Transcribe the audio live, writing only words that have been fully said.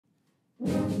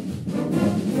Hello,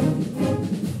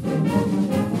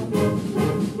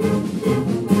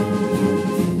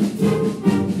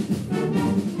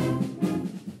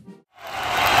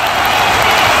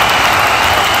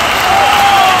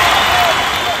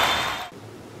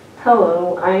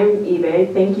 I am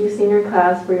Ibe. Thank you, senior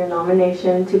class, for your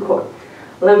nomination to court.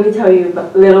 Let me tell you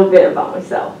a little bit about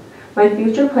myself. My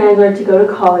future plans are to go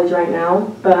to college right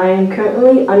now, but I am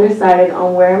currently undecided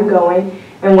on where I'm going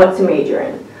and what to major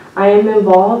in. I am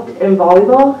involved in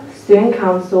volleyball, student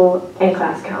council, and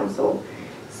class council.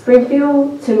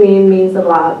 Springfield to me means a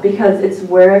lot because it's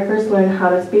where I first learned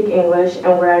how to speak English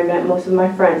and where I met most of my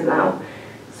friends now.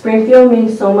 Springfield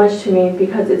means so much to me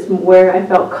because it's where I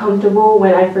felt comfortable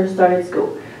when I first started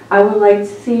school. I would like to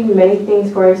see many things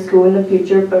for our school in the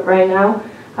future, but right now,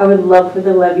 I would love for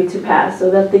the levy to pass so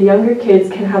that the younger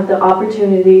kids can have the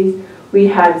opportunities we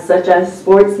had, such as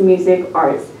sports, music,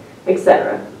 arts,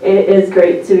 etc. It is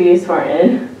great to be a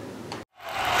Spartan.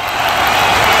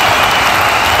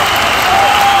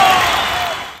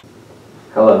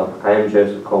 Hello, I am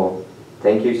Joseph Cole.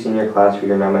 Thank you, senior class, for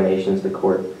your nominations to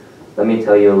court. Let me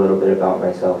tell you a little bit about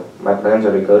myself. My plans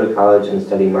are to go to college and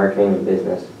study marketing and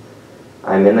business.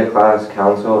 I'm in the class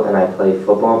council and I play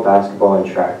football, basketball,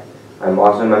 and track. I'm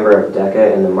also a member of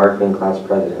DECA and the marketing class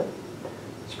president.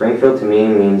 Springfield to me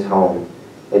means home.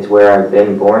 It's where I've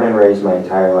been born and raised my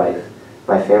entire life.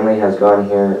 My family has gone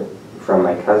here from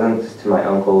my cousins to my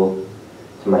uncle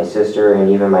to my sister and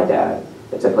even my dad.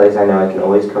 It's a place I know I can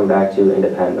always come back to and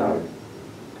depend on.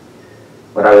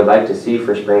 What I would like to see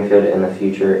for Springfield in the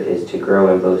future is to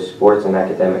grow in both sports and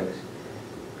academics.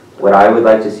 What I would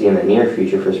like to see in the near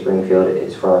future for Springfield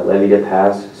is for our levy to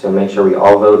pass, so make sure we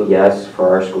all vote yes for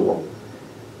our school.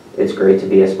 It's great to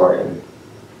be a Spartan.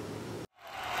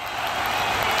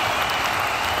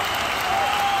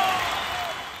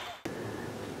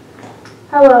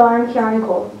 Hello, I'm Keanu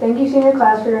Cole. Thank you, senior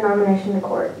class, for your nomination to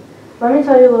court. Let me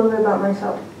tell you a little bit about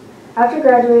myself. After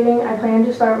graduating, I plan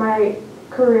to start my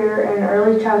career in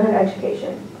early childhood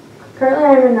education. Currently,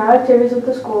 I am in no activities with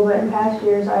the school, but in past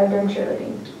years, I have done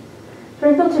cheerleading.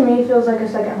 Springfield to me feels like a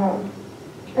second home.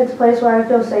 It's a place where I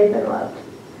feel safe and loved.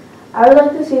 I would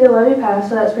like to see the levy pass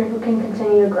so that Springfield can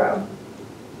continue to grow.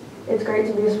 It's great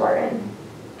to be a Spartan.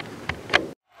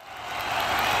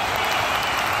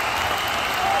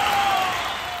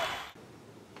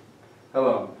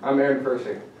 Hello, I'm Aaron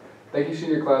Fursig. Thank you,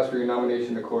 senior class, for your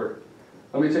nomination to court.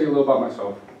 Let me tell you a little about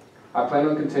myself. I plan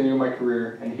on continuing my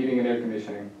career in heating and air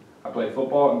conditioning. I play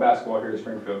football and basketball here at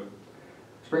Springfield.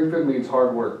 Springfield means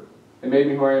hard work. It made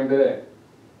me who I am today.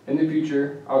 In the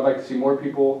future, I would like to see more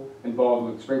people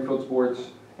involved with Springfield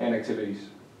sports and activities.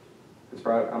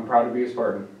 I'm proud to be a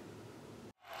Spartan.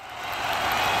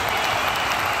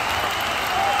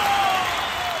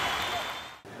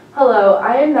 Hello,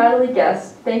 I am Natalie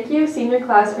Guest. Thank you, senior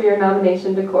class, for your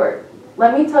nomination to court.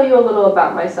 Let me tell you a little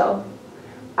about myself.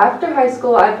 After high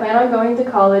school, I plan on going to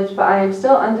college, but I am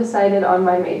still undecided on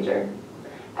my major.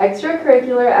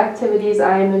 Extracurricular activities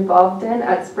I am involved in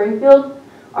at Springfield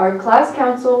are class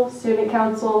council, student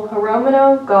council,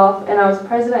 Haromino, golf, and I was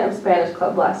president of Spanish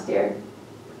Club last year.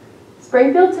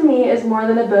 Springfield to me is more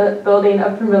than a building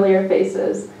of familiar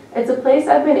faces. It's a place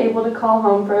I've been able to call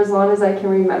home for as long as I can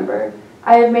remember.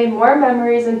 I have made more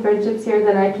memories and friendships here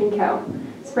than I can count.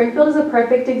 Springfield is a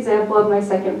perfect example of my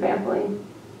second family.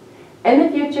 In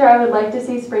the future, I would like to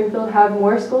see Springfield have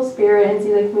more school spirit and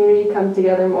see the community come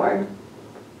together more.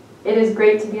 It is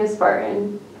great to be a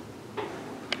Spartan.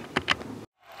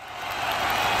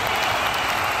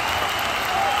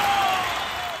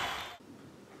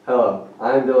 Hello,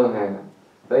 I am Dylan Hanna.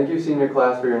 Thank you, senior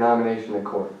class, for your nomination to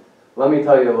court. Let me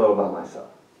tell you a little about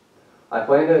myself. I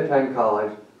plan to attend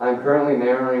college. I am currently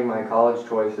narrowing my college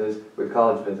choices with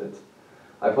college visits.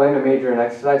 I plan to major in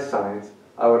exercise science.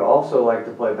 I would also like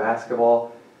to play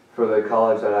basketball for the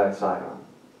college that I decide on.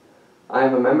 I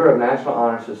am a member of National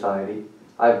Honor Society.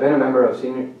 I've been a member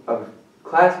of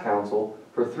class council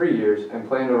for 3 years and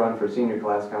plan to run for senior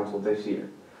class council this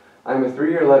year. I am a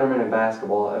 3-year letterman in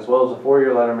basketball as well as a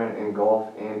 4-year letterman in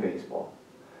golf and baseball.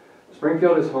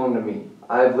 Springfield is home to me.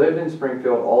 I have lived in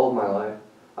Springfield all of my life.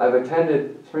 I've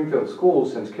attended Springfield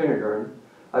schools since kindergarten.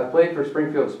 I've played for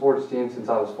Springfield sports teams since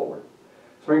I was 4.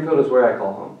 Springfield is where I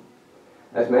call home.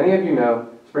 As many of you know,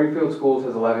 Springfield Schools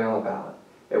has a levy on the ballot.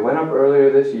 It went up earlier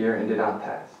this year and did not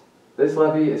pass. This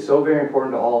levy is so very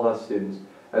important to all of us students.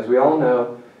 As we all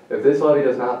know, if this levy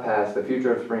does not pass, the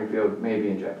future of Springfield may be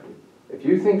in jeopardy. If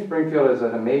you think Springfield is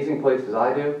an amazing place as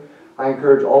I do, I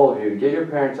encourage all of you to get your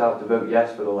parents out to vote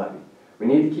yes for the levy. We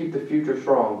need to keep the future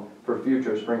strong for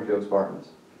future Springfield Spartans.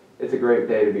 It's a great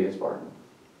day to be a Spartan.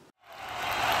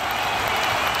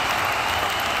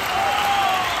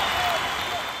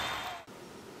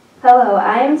 Hello,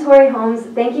 I am Tori Holmes.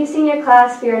 Thank you, senior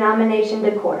class, for your nomination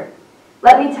to court.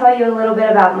 Let me tell you a little bit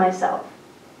about myself.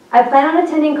 I plan on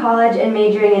attending college and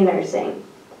majoring in nursing.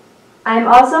 I am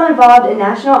also involved in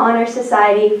National Honor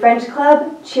Society, French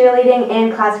Club, cheerleading,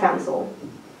 and class council.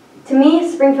 To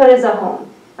me, Springfield is a home.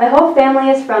 My whole family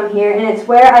is from here, and it's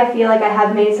where I feel like I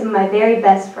have made some of my very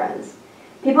best friends.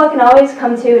 People I can always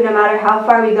come to no matter how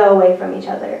far we go away from each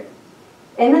other.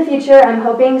 In the future, I'm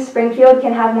hoping Springfield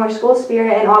can have more school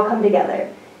spirit and all come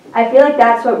together. I feel like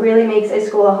that's what really makes a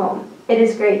school a home. It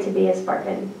is great to be a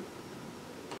Spartan.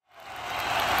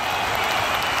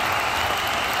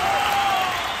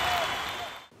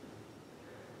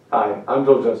 Hi, I'm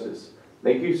Joel Justice.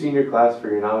 Thank you, senior class,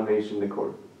 for your nomination to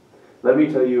court. Let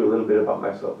me tell you a little bit about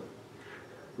myself.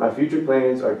 My future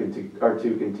plans are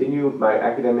to continue my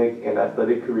academic and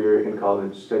athletic career in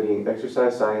college, studying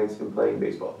exercise science and playing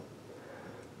baseball.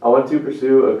 I want to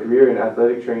pursue a career in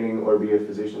athletic training or be a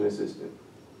physician assistant.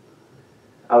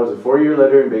 I was a 4-year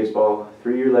letter in baseball,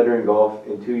 3-year letter in golf,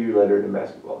 and 2-year letter in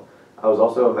basketball. I was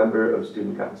also a member of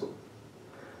student council.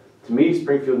 To me,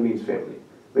 Springfield means family.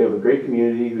 We have a great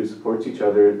community who supports each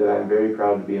other that I am very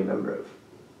proud to be a member of.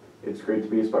 It's great to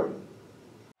be a Spartan.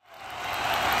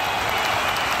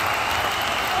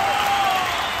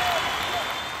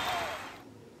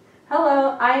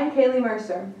 Hello, I am Kaylee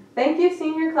Mercer. Thank you,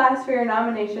 senior class, for your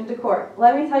nomination to court.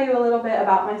 Let me tell you a little bit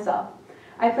about myself.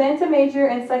 I plan to major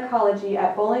in psychology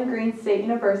at Bowling Green State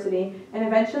University and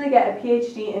eventually get a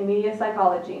PhD in media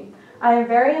psychology. I am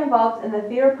very involved in the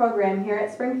theater program here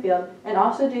at Springfield and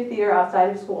also do theater outside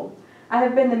of school. I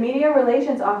have been the media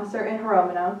relations officer in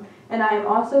Heromino, and I am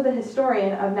also the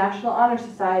historian of National Honor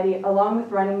Society along with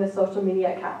running the social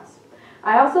media accounts.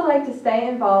 I also like to stay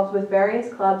involved with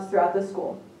various clubs throughout the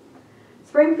school.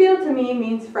 Springfield to me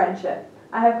means friendship.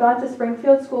 I have gone to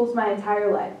Springfield schools my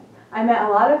entire life. I met a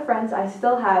lot of friends I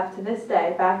still have to this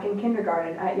day back in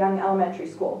kindergarten at Young Elementary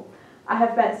School. I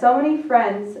have met so many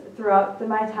friends throughout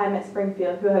my time at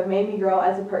Springfield who have made me grow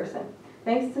as a person.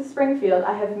 Thanks to Springfield,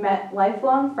 I have met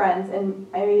lifelong friends and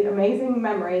I made amazing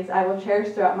memories I will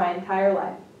cherish throughout my entire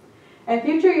life. In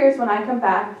future years when I come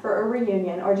back for a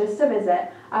reunion or just to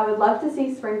visit, I would love to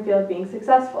see Springfield being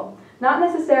successful. Not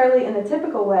necessarily in the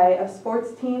typical way of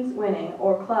sports teams winning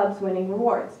or clubs winning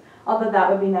rewards, although that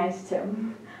would be nice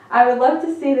too. I would love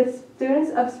to see the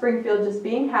students of Springfield just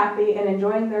being happy and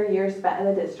enjoying their years spent in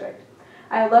the district.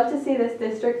 I would love to see this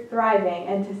district thriving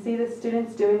and to see the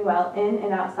students doing well in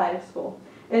and outside of school.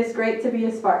 It is great to be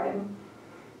a Spartan.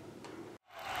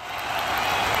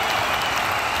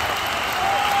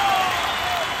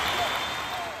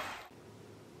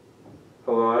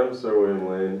 Hello, I'm Sir William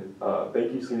Lane.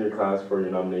 Thank you, senior class, for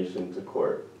your nomination to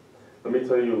court. Let me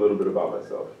tell you a little bit about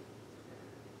myself.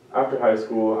 After high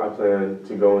school, I plan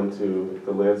to go into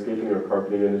the landscaping or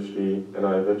carpeting industry, and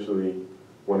I eventually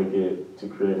want to get to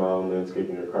create my own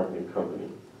landscaping or carpeting company.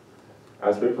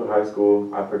 At Springfield High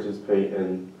School, I participate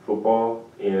in football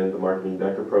and the Marketing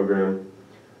Decker program.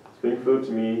 Springfield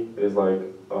to me is like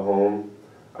a home.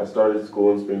 I started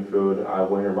school in Springfield, I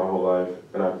went here my whole life,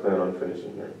 and I plan on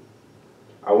finishing here.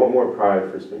 I want more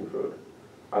pride for Springfield.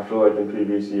 I feel like in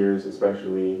previous years,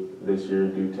 especially this year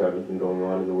due to everything going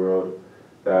on in the world,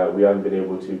 that we haven't been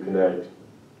able to connect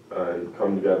and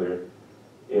come together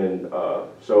and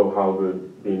show how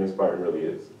good being a Spartan really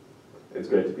is. It's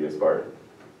great to be a Spartan.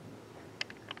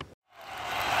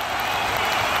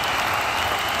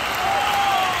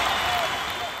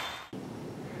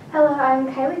 Hello, I'm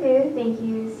Kylie Du. Thank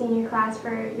you, senior class,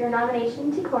 for your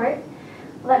nomination to court.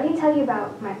 Let me tell you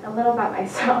a little about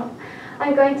myself.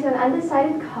 I'm going to an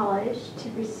undecided college to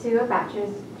pursue a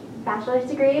bachelor's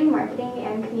degree in marketing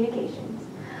and communications.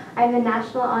 I'm in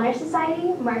National Honor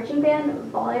Society, marching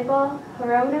band, volleyball,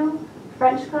 Heromino,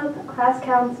 French club, class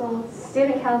council,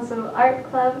 student council, art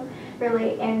club,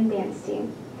 relay, and dance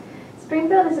team.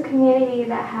 Springfield is a community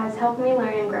that has helped me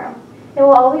learn and grow. It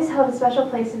will always hold a special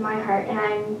place in my heart, and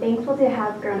I'm thankful to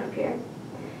have grown up here.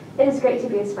 It is great to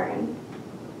be a Spartan.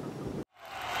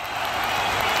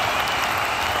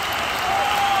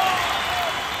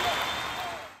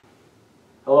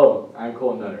 Hello, I'm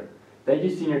Cole Nutter. Thank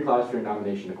you, senior class, for your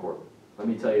nomination to court. Let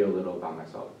me tell you a little about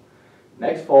myself.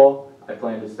 Next fall, I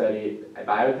plan to study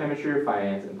biochemistry or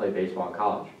finance and play baseball in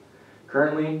college.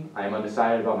 Currently, I am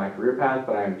undecided about my career path,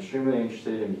 but I am extremely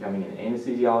interested in becoming an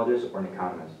anesthesiologist or an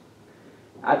economist.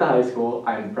 At the high school,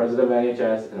 I am the president of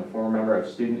NHS and a former member of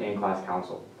student and class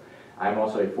council. I am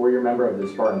also a 4-year member of the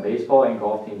Spartan baseball and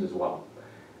golf teams as well.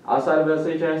 Outside of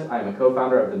SHS, I am a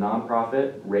co-founder of the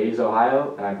nonprofit Raise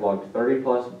Ohio, and I've logged 30+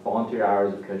 volunteer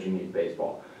hours of coaching youth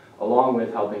baseball, along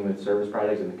with helping with service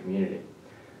projects in the community.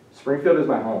 Springfield is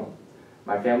my home.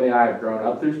 My family and I have grown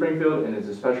up through Springfield, and it's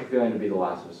a special feeling to be the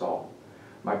last of us all.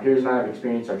 My peers and I have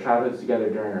experienced our childhoods together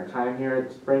during our time here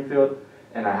at Springfield,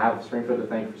 and I have Springfield to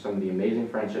thank for some of the amazing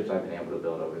friendships I've been able to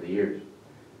build over the years.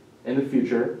 In the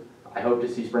future, I hope to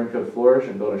see Springfield flourish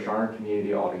and build a stronger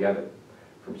community altogether,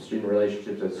 from student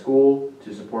relationships at school,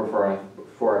 to support for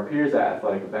our peers at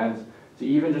athletic events, to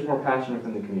even just more passion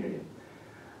within the community.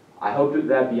 I hope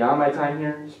that beyond my time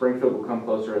here, Springfield will come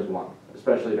closer as one,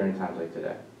 especially during times like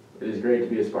today. It is great to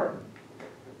be a Spartan.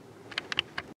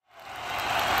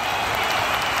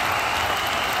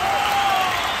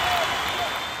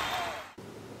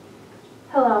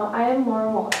 Hello, I am Laura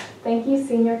Walsh. Thank you,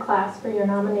 senior class, for your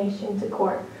nomination to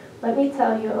court. Let me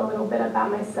tell you a little bit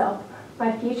about myself.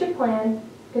 My future plan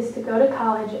is to go to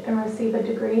college and receive a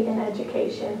degree in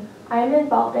education. I am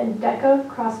involved in DECA,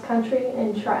 cross country,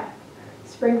 and track.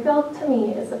 Springfield, to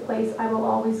me, is a place I will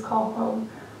always call home.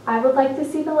 I would like to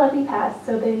see the levy passed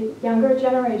so the younger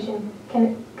generation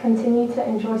can continue to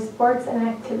enjoy sports and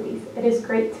activities. It is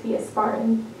great to be a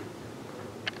Spartan.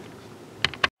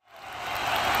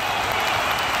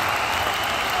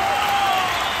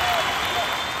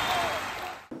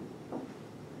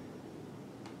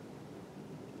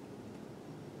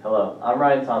 Hello, I'm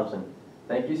Ryan Thompson.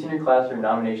 Thank you, senior class, for your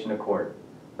nomination to court.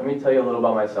 Let me tell you a little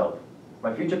about myself.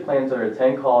 My future plans are to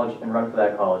attend college and run for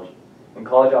that college. In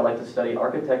college, I'd like to study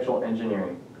architectural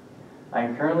engineering. I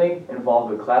am currently involved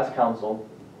with class council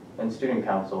and student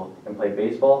council and play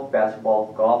baseball,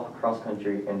 basketball, golf, cross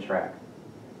country, and track.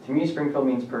 To me, Springfield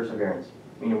means perseverance,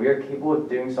 meaning we are capable of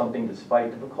doing something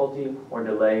despite difficulty or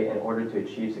delay in order to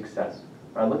achieve success.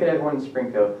 When I look at everyone in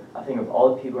Springfield, I think of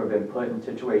all the people who have been put in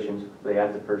situations where they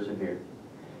have to persevere.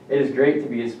 It is great to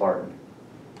be a Spartan.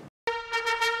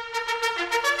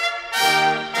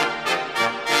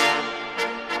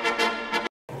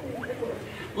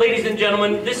 Ladies and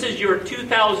gentlemen, this is your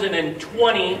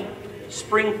 2020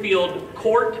 Springfield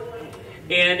Court,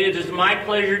 and it is my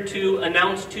pleasure to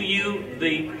announce to you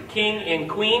the King and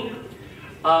Queen.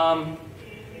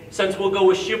 Since we'll go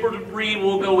with chivalry,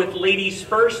 we'll go with ladies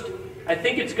first. I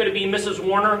think it's going to be Mrs.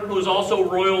 Warner, who is also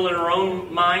royal in her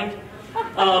own mind.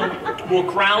 Will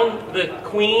crown the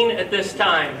Queen at this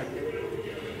time.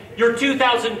 Your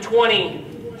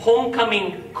 2020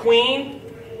 homecoming Queen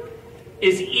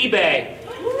is eBay.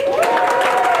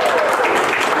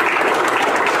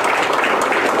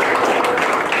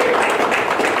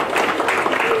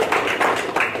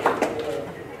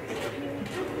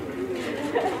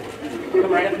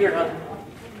 Come right up here, huh?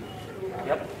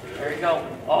 Yep, there you go.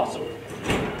 Awesome.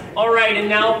 All right, and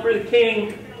now for the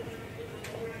King.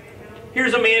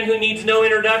 Here's a man who needs no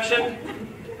introduction.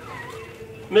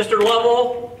 Mr.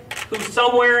 Lovell, who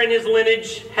somewhere in his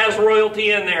lineage has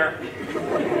royalty in there.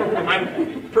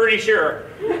 I'm pretty sure.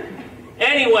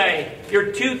 Anyway,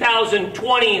 your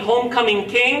 2020 homecoming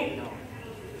king,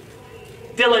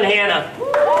 Dylan Hanna.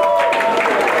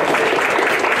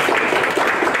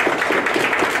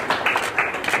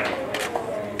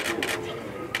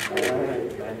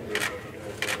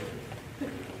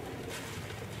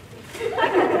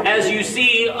 As you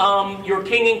see your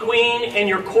king and queen and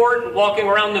your court walking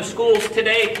around the schools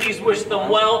today, please wish them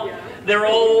well. They're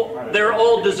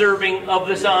all deserving of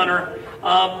this honor.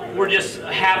 We're just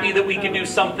happy that we can do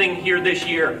something here this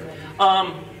year.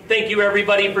 Thank you,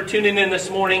 everybody, for tuning in this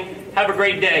morning. Have a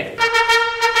great day.